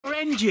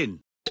engine.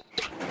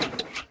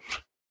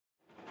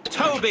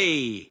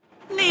 Toby,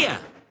 Nia.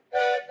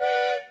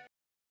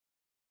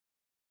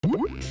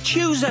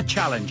 Choose a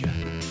challenger.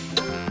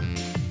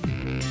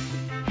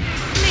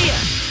 Nia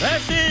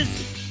versus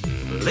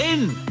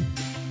Flynn.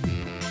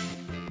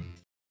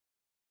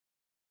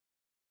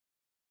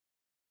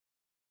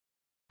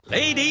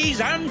 Ladies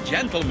and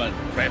gentlemen,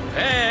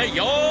 prepare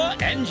your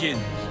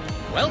engines.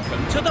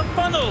 Welcome to the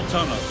funnel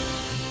tunnel.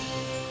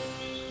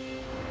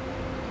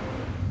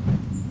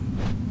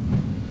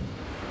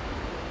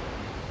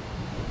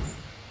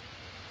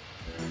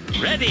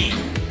 Ready?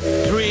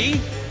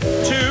 3,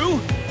 2,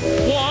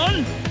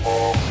 1,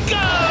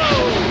 go!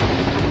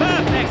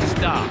 Perfect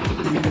start.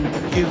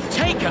 You've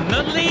taken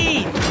the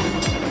lead.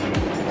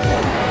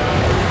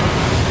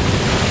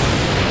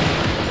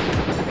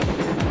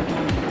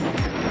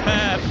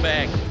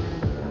 Perfect.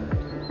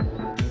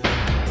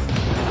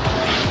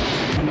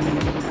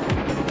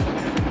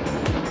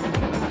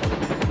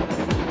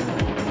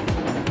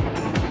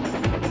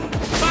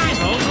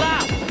 Final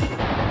lap.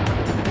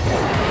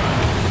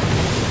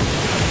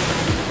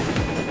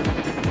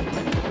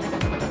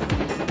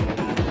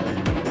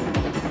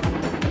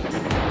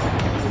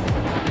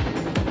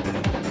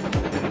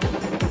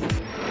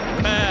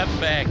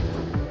 Perfect.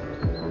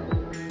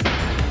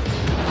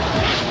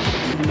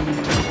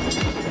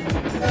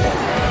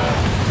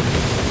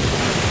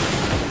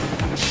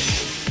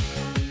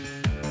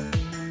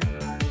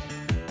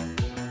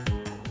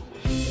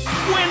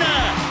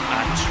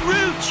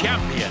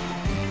 Champion.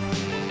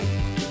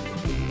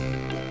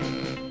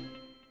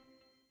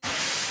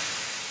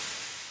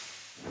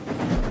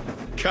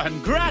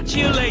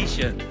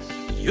 Congratulations!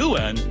 You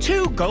earned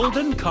 2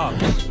 golden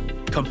cogs.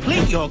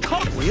 Complete your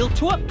cogwheel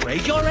to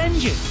upgrade your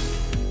engine.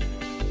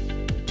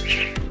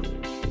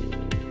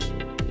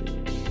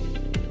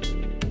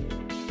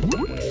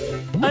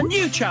 A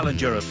new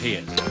challenger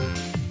appears.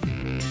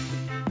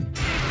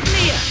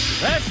 Nia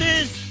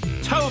versus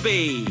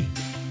Toby.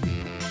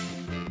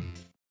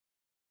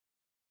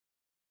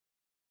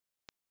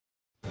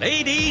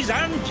 Ladies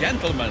and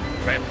gentlemen,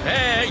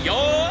 prepare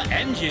your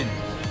engines.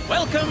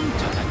 Welcome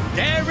to the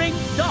Daring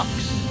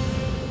Docks.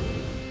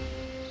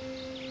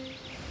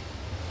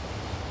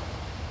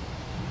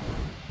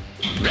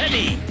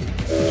 Ready?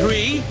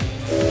 3,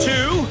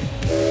 2,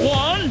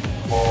 1,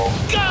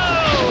 go!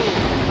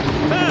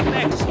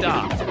 Perfect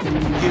start.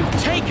 You've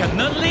taken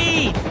the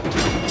lead.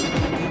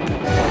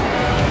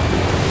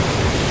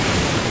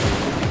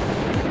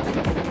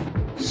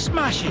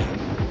 Smashing.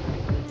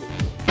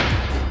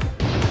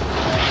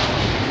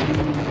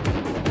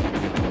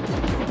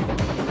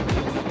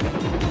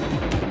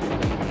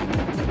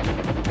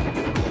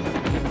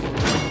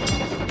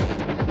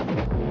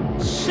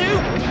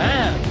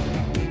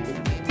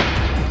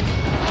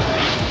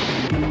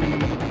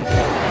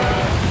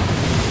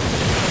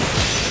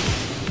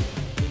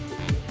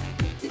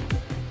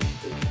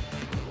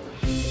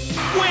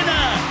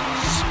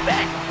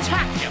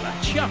 Spectacular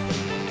jump!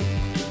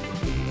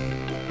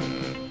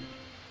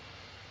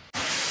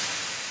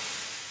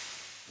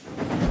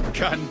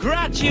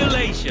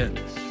 Congratulations!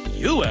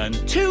 You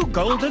earned 2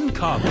 golden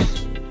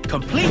cogs.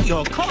 Complete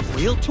your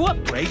cogwheel to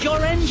upgrade your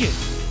engine.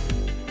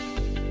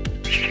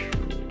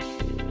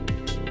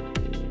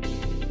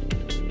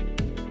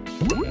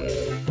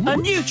 A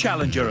new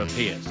challenger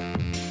appears.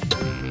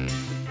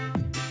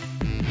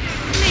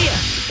 Nia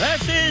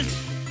versus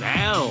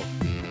Belle.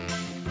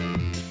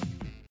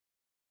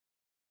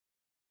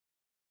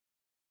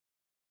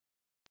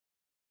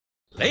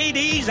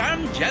 Ladies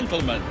and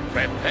gentlemen,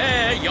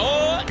 prepare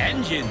your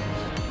engines.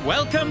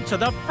 Welcome to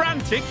the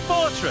Frantic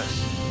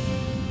Fortress.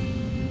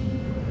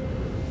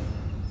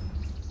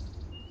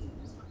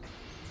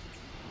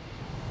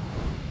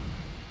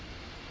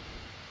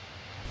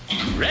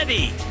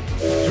 Ready?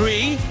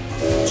 3,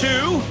 2,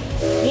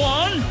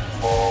 1,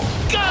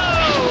 go!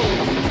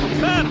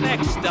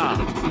 Perfect start.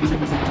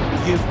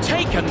 You've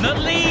taken the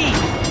lead.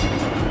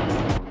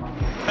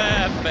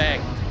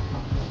 Perfect.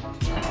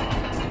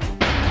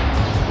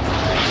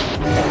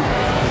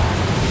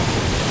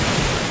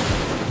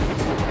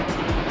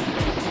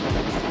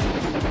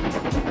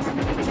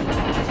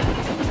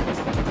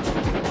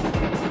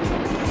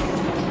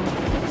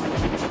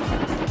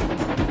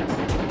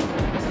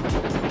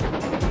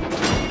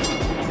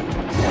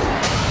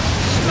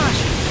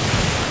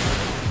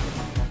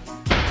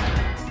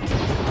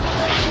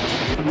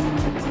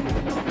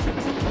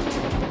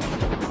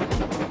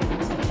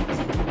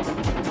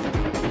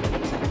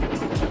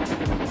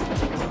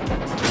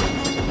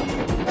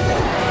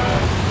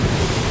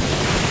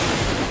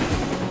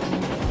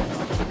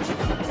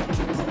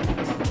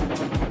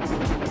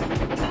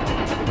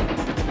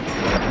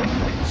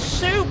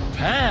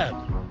 Superb!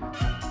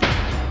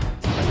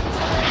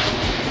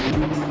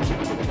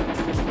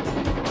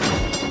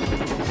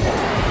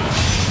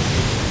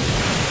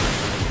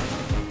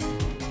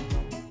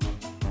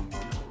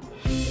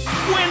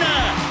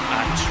 Winner! A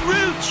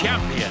true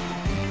champion!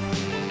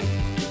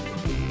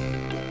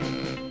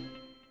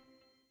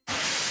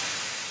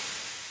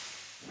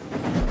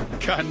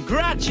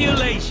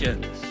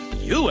 Congratulations!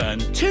 You earn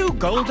 2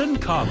 golden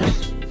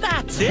cogs.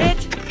 That's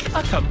it!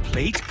 A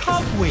complete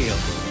cogwheel.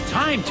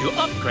 Time to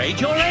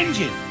upgrade your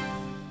engine.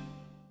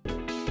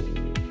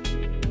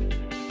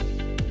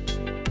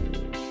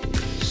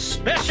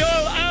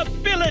 Special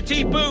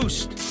Ability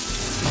Boost.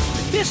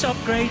 With this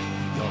upgrade,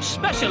 your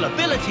Special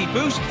Ability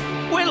Boost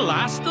will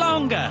last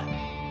longer.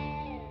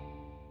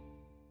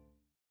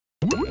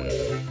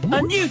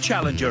 A new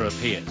challenger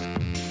appears.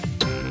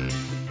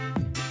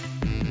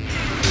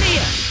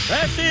 Mia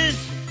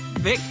versus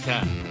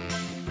Victor.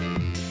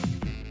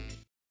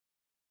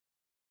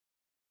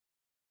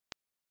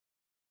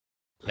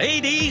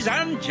 Ladies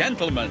and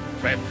gentlemen,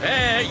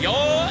 prepare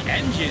your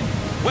engine.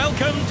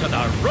 Welcome to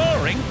the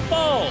Roaring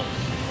Falls.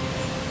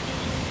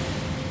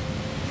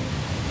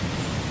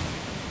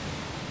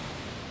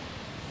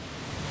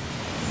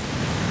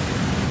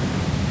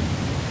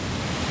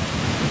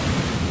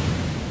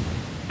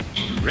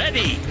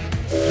 Ready?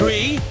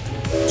 3,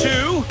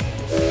 2,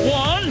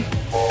 1,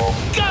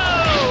 go!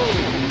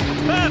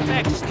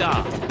 Perfect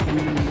start.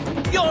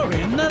 You're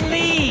in the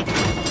lead.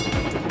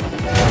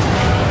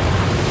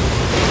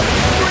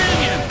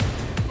 Brilliant.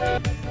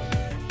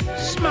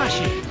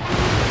 Smash it.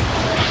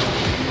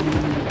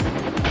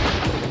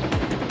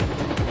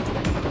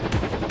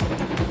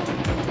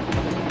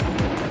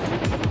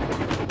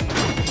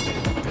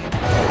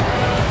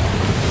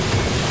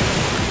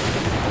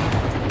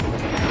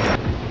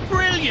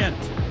 Brilliant.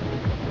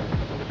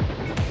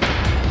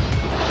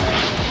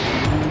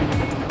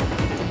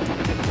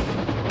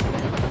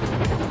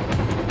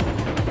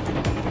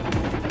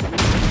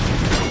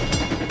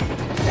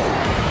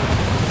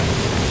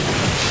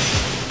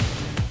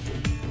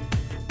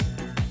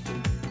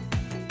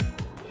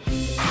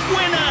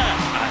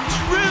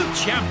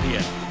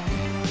 Champion.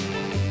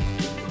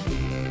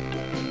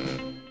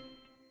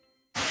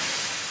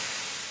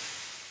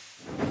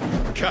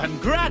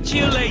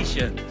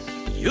 Congratulations!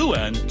 You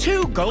earn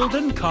 2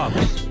 golden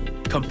cogs.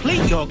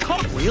 Complete your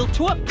cogwheel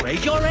to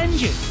upgrade your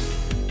engine.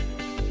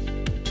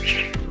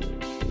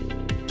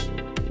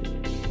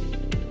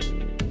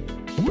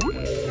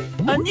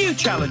 A new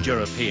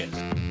challenger appears.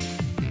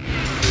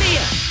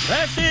 Mia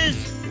versus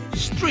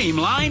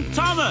Streamline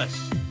Thomas.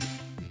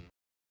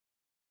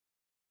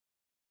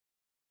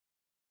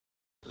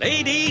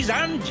 Ladies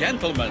and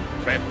gentlemen,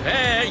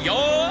 prepare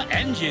your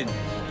engines.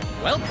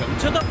 Welcome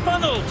to the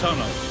Funnel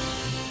Tunnel.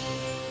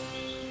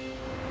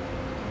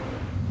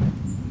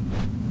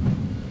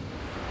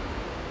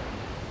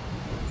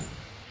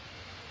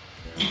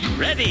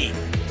 Ready?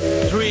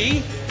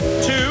 3,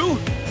 2,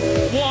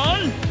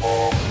 1,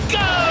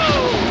 go!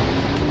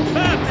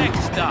 Perfect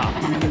start.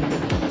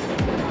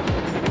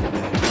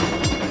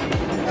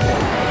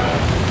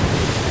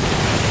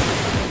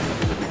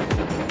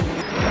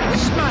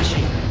 Smash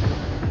it.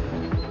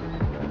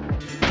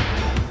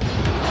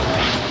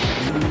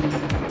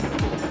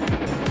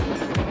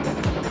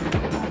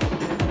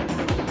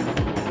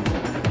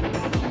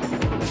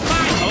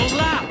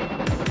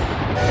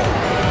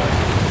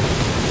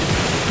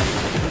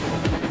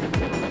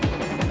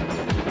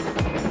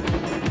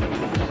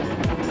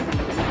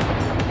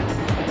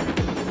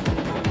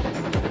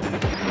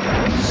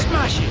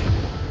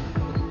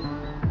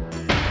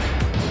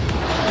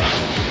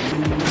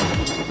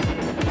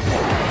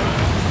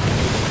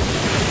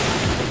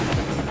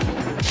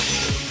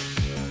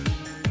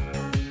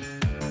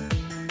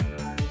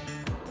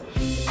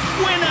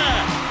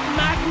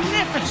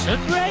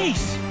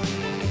 Race!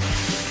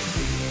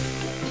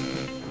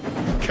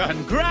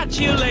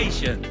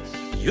 Congratulations!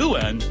 You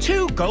earn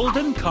 2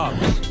 golden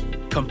cogs.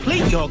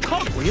 Complete your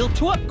cogwheel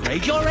to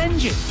upgrade your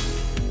engine.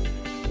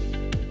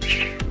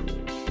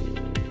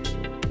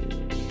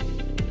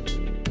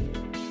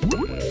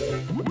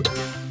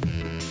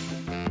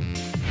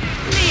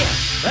 Mia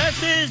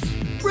versus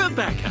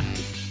Rebecca.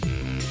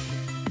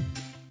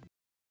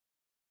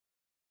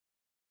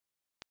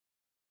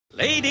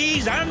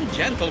 Ladies and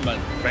gentlemen,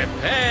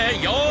 prepare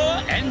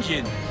your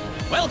engines.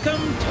 Welcome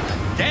to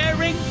the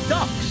Daring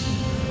Docks.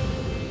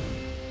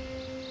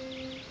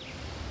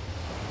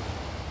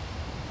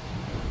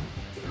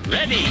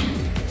 Ready?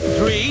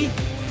 3,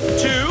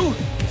 2,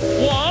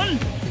 1,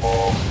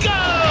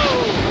 go!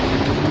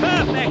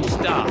 Perfect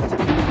start.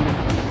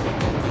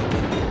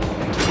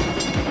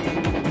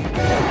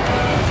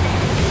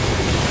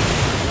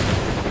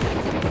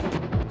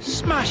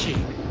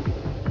 Smashing.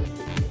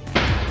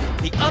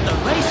 The other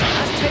racer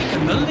has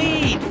taken the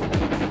lead.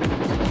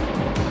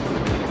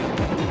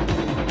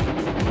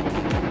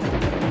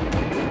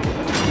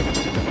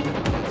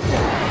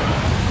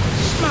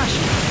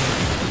 Smashing.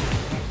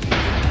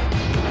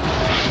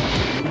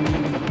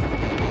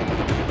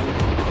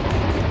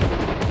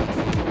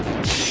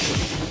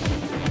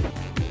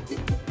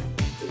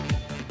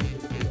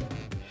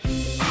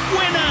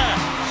 Winner!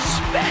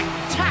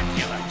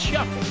 Spectacular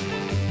jumping.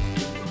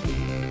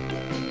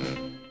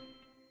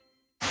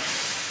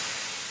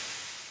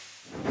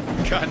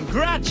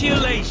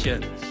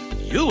 Congratulations!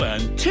 You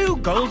earn 2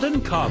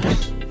 golden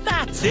cogs.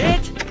 That's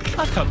it!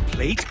 A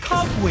complete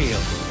cogwheel.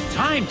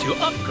 Time to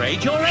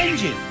upgrade your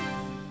engine.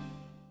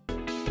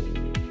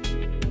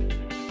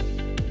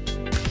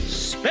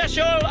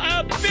 Special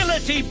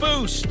Ability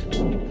Boost.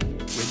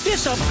 With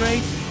this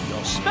upgrade,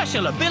 your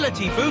special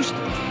ability boost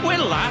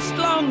will last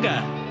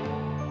longer.